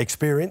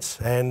experience,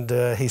 and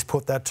he's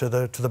put that to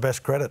the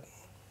best credit.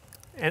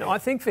 And I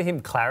think for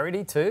him,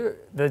 clarity too.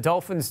 The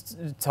Dolphins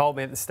told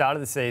me at the start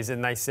of the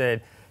season, they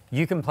said,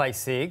 you can play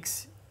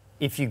 6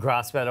 if you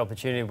grasp that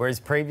opportunity, whereas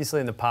previously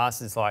in the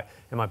past it's like,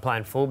 am I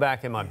playing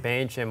fullback, am I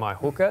bench, am I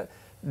hooker?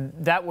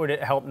 That would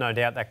help, no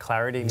doubt, that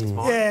clarity in his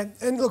mind.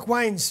 Yeah, and look,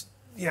 Wayne's,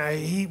 you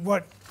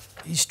know,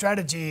 his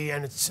strategy,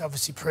 and it's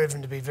obviously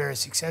proven to be very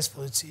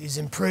successful, is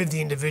improved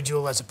the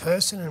individual as a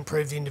person and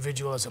improved the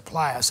individual as a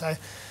player. So,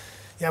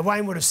 you know,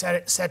 Wayne would have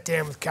sat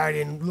down with Kodi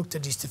and looked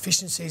at his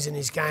deficiencies in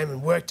his game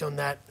and worked on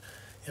that,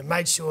 and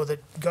made sure that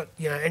got,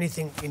 you know,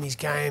 anything in his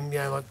game, you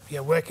know, like, you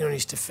know, working on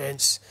his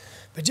defence,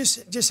 but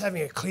just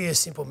having a clear,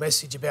 simple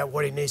message about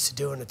what he needs to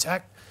do in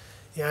attack.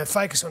 You know,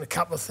 focus on a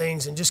couple of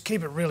things and just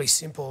keep it really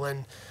simple.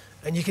 And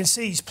you can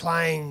see he's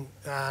playing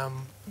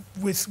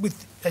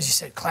with, as you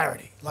said,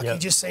 clarity. Like, he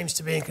just seems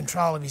to be in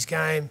control of his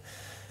game.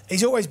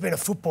 He's always been a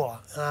footballer,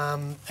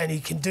 and he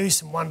can do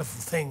some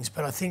wonderful things.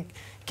 But I think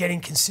getting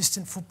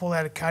consistent football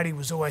out of Kodi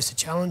was always a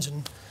challenge.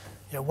 And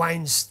you know,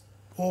 Wayne's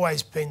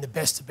always been the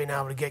best at being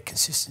able to get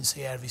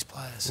consistency out of his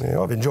players. Yeah,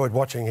 I've enjoyed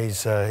watching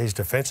his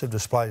defensive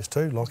displays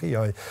too, Locky.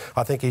 I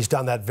think he's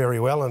done that very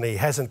well, and he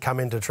hasn't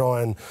come in to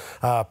try and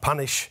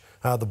punish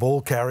the ball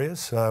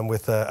carriers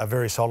with a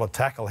very solid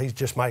tackle. He's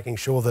just making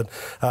sure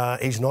that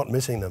he's not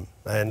missing them,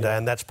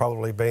 and that's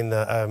probably been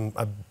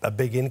a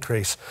big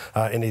increase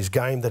in his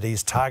game that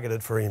he's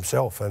targeted for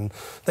himself, and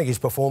I think his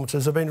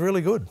performances have been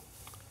really good.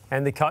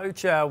 And the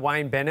coach,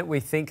 Wayne Bennett, we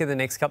think in the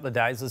next couple of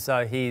days or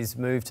so his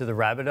move to the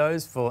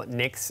Rabbitohs for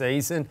next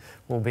season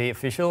will be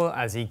official,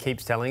 as he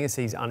keeps telling us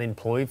he's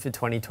unemployed for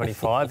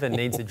 2025 and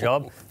needs a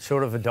job,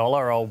 short of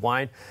 $1, old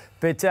Wayne.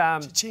 But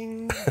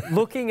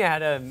looking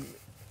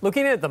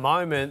at the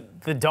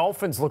moment, the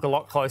Dolphins look a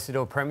lot closer to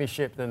a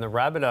premiership than the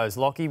Rabbitohs.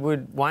 Locky,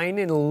 would Wayne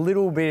in a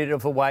little bit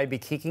of a way be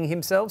kicking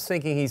himself,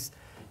 thinking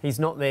he's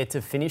not there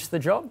to finish the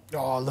job?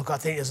 Oh, look, I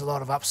think there's a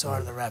lot of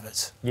upside of the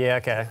Rabbits. Yeah,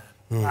 okay.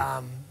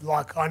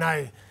 Like, I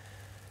know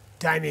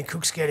Damien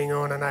Cook's getting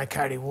on, I know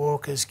Cody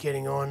Walker's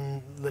getting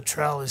on,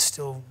 Latrell is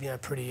still, you know,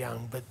 pretty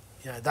young, but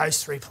you know,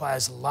 those 3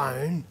 players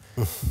alone,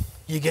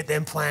 you get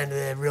them playing to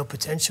their real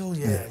potential.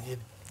 You're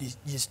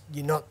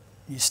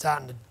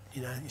starting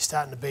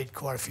to beat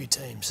quite a few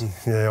teams.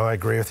 Yeah, I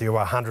agree with you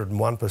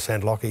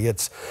 101%, Locky.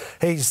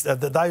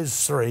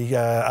 Those 3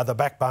 are the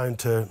backbone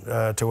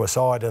to a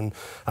side, and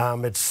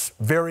it's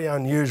very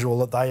unusual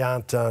that they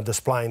aren't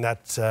displaying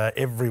that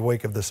every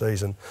week of the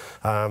season.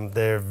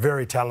 They're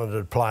very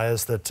talented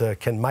players that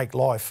can make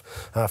life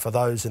for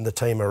those in the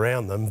team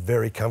around them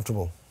very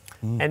comfortable.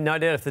 And no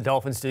doubt if the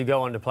Dolphins do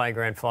go on to play a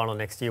grand final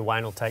next year,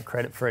 Wayne will take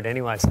credit for it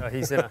anyway. So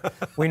he's in a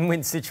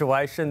win-win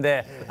situation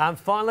there.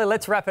 Finally,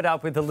 let's wrap it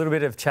up with a little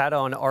bit of chat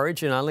on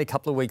Origin. Only a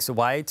couple of weeks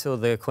away till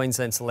the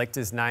Queensland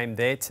selectors name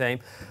their team.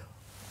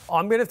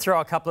 I'm going to throw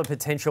a couple of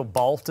potential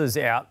bolters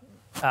out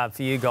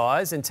for you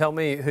guys and tell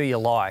me who you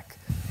like.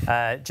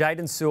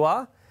 Jaden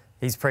Sewer,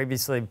 he's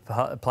previously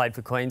played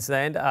for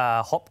Queensland.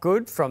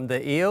 Hopgood from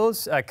the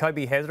Eels.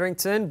 Kobe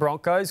Hetherington,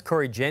 Broncos.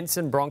 Corey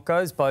Jensen,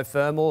 Broncos. Bo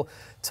Fermel,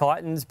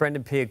 Titans.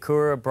 Brendan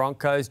Piakura,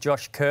 Broncos.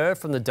 Josh Kerr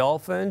from the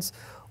Dolphins.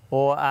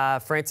 Or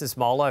Francis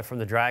Molo from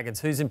the Dragons.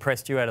 Who's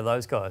impressed you out of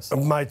those guys?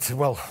 Mate,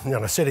 well,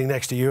 sitting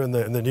next to you in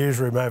the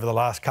newsroom over the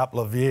last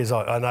couple of years,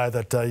 I know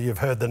that you've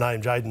heard the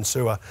name Jaden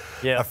Sewer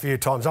a few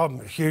times.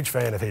 I'm a huge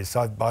fan of his.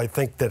 I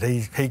think that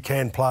he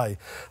can play.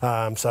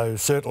 So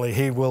certainly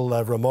he will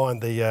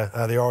remind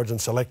the Origin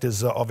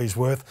selectors of his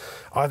worth.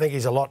 I think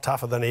he's a lot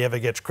tougher than he ever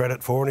gets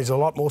credit for, and he's a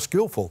lot more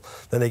skillful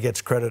than he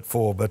gets credit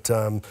for. But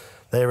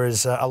there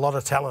is a lot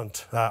of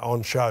talent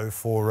on show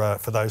for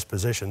those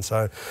positions,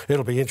 so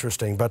it'll be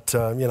interesting. But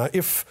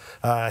if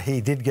he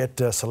did get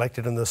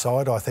selected in the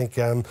side, I think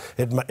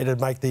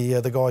it'd make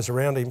the guys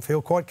around him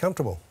feel quite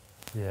comfortable.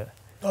 Yeah,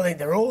 I think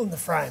they're all in the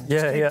frame.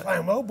 Just keep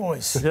playing well,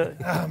 boys.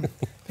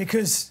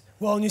 Because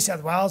New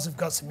South Wales have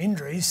got some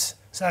injuries.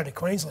 So do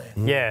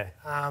Queensland. Yeah,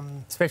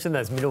 especially in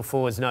those middle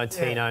forwards. No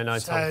Tino, no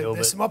Tom Gilbert.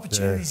 There's some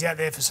opportunities out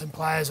there for some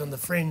players on the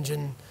fringe,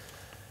 and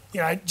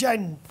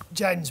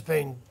Jaden's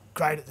been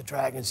great at the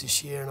Dragons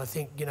this year, and I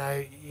think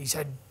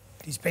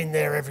he's been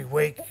there every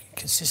week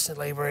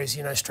consistently, whereas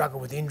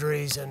struggled with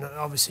injuries, and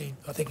obviously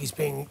I think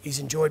he's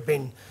enjoyed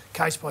being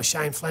coached by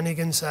Shane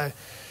Flanagan. So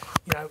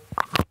we've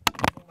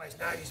always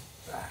known he's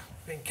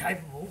been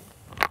capable.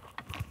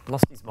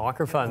 Lost his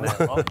microphone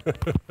there.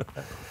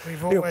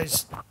 We've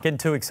always getting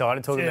too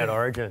excited talking about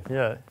Origin.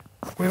 Yeah,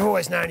 we've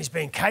always known he's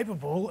been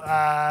capable.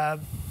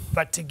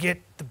 But to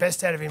get the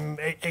best out of him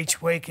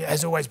each week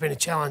has always been a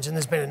challenge, and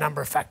there's been a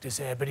number of factors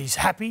there. But he's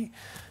happy,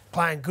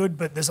 playing good,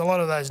 but there's a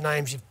lot of those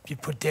names you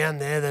put down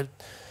there that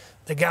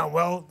they're going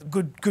well,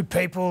 good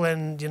people,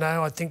 and,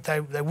 I think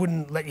they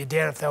wouldn't let you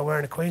down if they were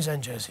wearing a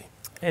Queensland jersey.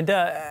 And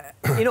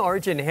in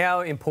Origin,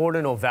 how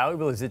important or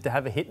valuable is it to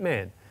have a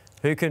hitman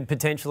who can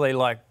potentially,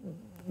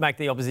 make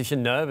the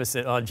opposition nervous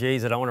that, oh,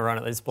 geez, I don't want to run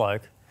at this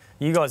bloke?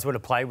 You guys would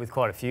have played with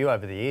quite a few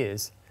over the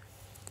years.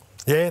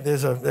 Yeah,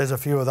 there's a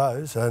few of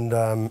those,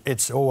 and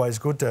it's always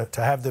good to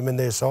have them in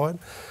their side.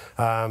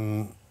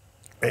 In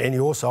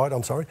your side,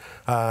 I'm sorry.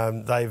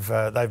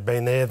 They've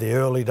been there the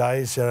early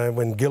days.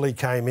 When Gilly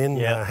came in,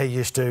 he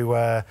used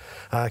to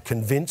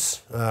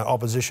convince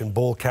opposition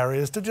ball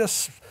carriers to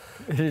just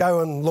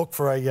go and look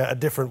for a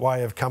different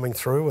way of coming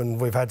through.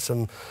 And we've had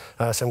some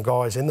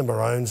guys in the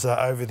Maroons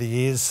over the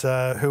years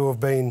who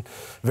have been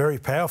very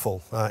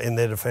powerful in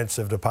their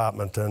defensive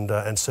department,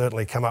 and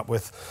certainly come up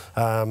with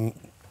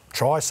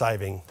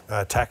try-saving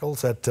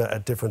tackles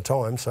at different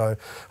times. So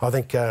I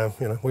think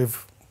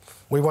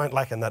we won't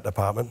lack in that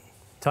department.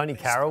 Tony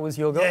Carroll was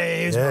your guy? Yeah,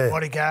 he was my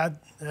bodyguard.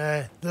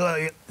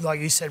 Like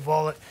you said,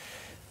 Wallet,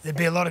 there'd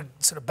be a lot of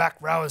sort of back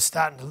rowers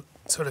starting to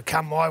sort of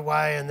come my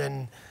way, and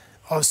then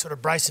I was sort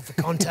of bracing for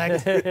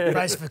contact.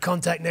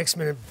 Next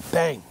minute,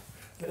 bang.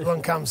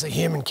 Along comes the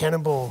human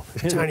cannonball.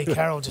 Tony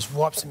Carroll just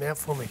wipes him out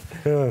for me.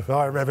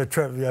 I remember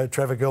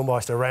Trevor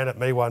Gilmeister ran at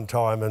me one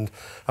time, and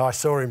I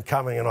saw him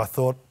coming, and I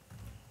thought,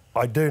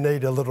 I do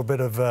need a little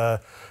bit of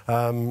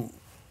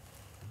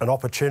an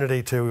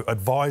opportunity to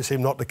advise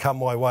him not to come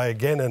my way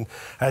again. And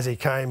as he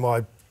came,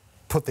 I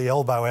put the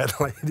elbow out,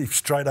 I hit him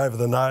straight over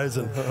the nose,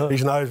 and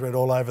his nose went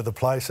all over the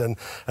place. And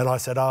I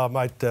said, oh,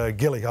 mate,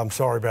 Gilly, I'm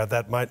sorry about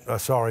that, mate.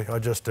 Sorry, I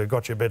just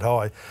got you a bit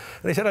high.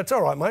 And he said, it's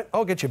all right, mate,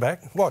 I'll get you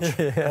back. Watch.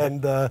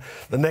 And the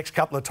next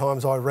couple of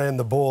times I ran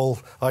the ball,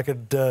 I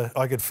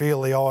could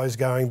feel the eyes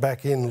going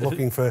back in,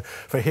 looking for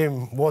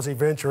him. Was he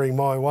venturing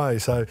my way?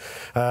 So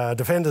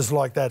defenders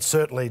like that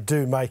certainly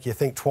do make you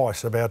think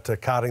twice about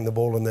carting the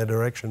ball in their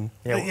direction.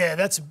 Yeah,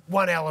 that's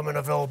one element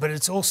of it all, but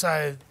it's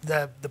also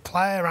the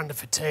player under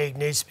fatigue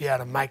needs to be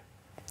able to make.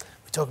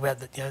 We talk about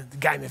the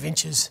game of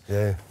inches.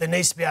 Yeah. There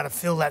needs to be able to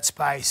fill that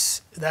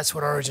space. That's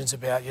what Origin's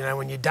about.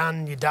 When you're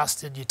done, you're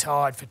dusted, you're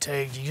tired,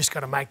 fatigued. You just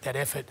got to make that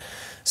effort.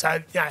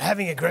 So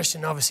having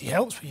aggression obviously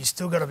helps, but you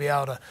still got to be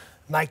able to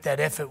make that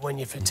effort when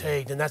you're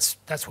fatigued, and that's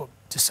what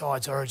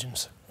decides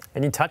Origins.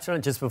 And you touched on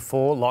it just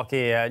before,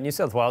 Lockyer. New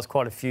South Wales,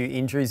 quite a few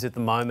injuries at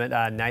the moment.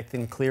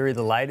 Nathan Cleary,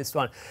 the latest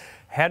one.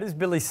 How does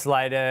Billy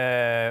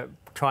Slater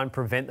try and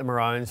prevent the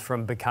Maroons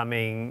from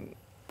becoming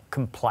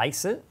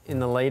complacent in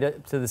the lead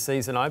up to the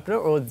season opener,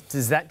 or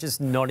does that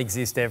just not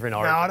exist ever in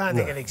Origin? No, I don't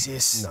think it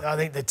exists. No. I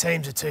think the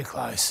teams are too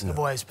close. No.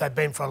 They've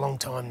been for a long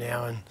time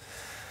now,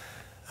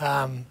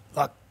 and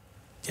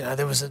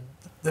there was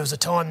a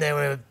time there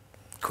where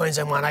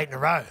Queensland won 8 in a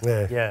row.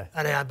 Yeah.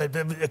 And but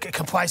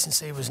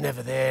complacency was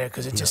never there,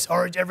 because it just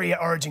every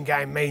Origin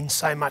game means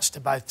so much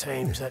to both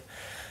teams that.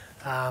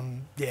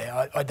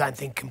 I don't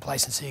think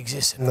complacency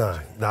exists. No,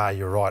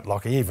 you're right,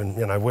 Locky. Even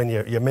when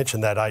you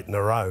mentioned that 8 in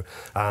a row,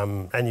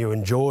 and you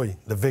enjoy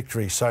the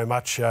victory so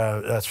much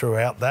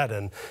throughout that,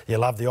 and you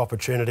love the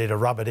opportunity to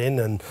rub it in,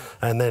 and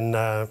then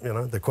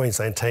the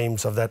Queensland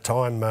teams of that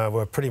time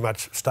were pretty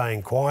much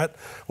staying quiet,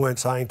 weren't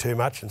saying too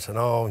much, and said,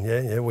 "Oh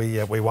yeah,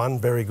 we won,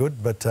 very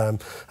good," but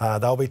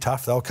they'll be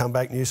tough. They'll come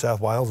back. New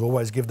South Wales,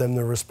 always give them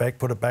the respect,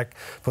 put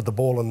the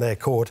ball in their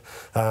court.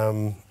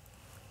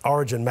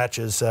 Origin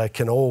matches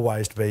can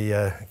always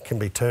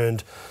be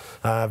turned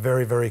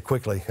very, very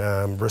quickly.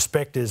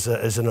 Respect is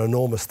an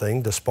enormous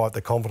thing, despite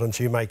the confidence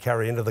you may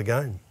carry into the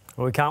game.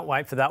 Well, we can't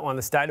wait for that one.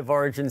 The State of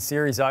Origin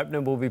series opener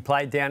will be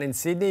played down in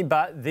Sydney,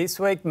 but this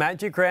week,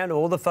 Magic Round,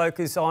 all the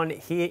focus on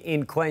here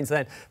in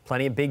Queensland.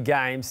 Plenty of big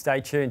games.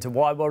 Stay tuned to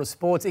Wide World of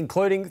Sports,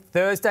 including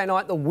Thursday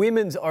night, the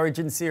Women's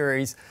Origin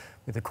series,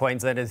 with the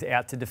Queenslanders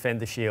out to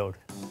defend the Shield.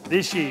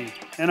 This year,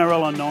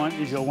 NRL on 9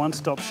 is your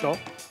one-stop shop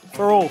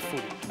for all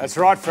footy. That's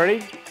right,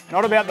 Freddie.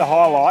 Not about the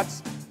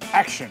highlights,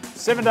 action,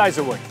 7 days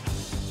a week.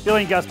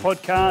 Billy and Gus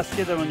podcast,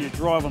 get that on your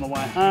drive on the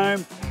way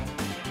home.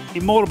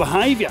 Immortal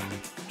Behaviour.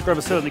 Grab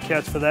a seat on the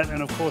couch for that.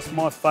 And, of course,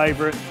 my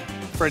favourite,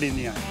 Freddie in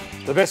the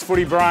 8. The best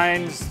footy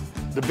brains,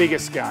 the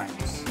biggest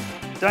games.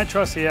 Don't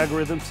trust the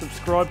algorithm.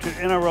 Subscribe to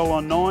NRL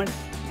on 9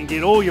 and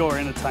get all your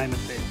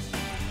entertainment there.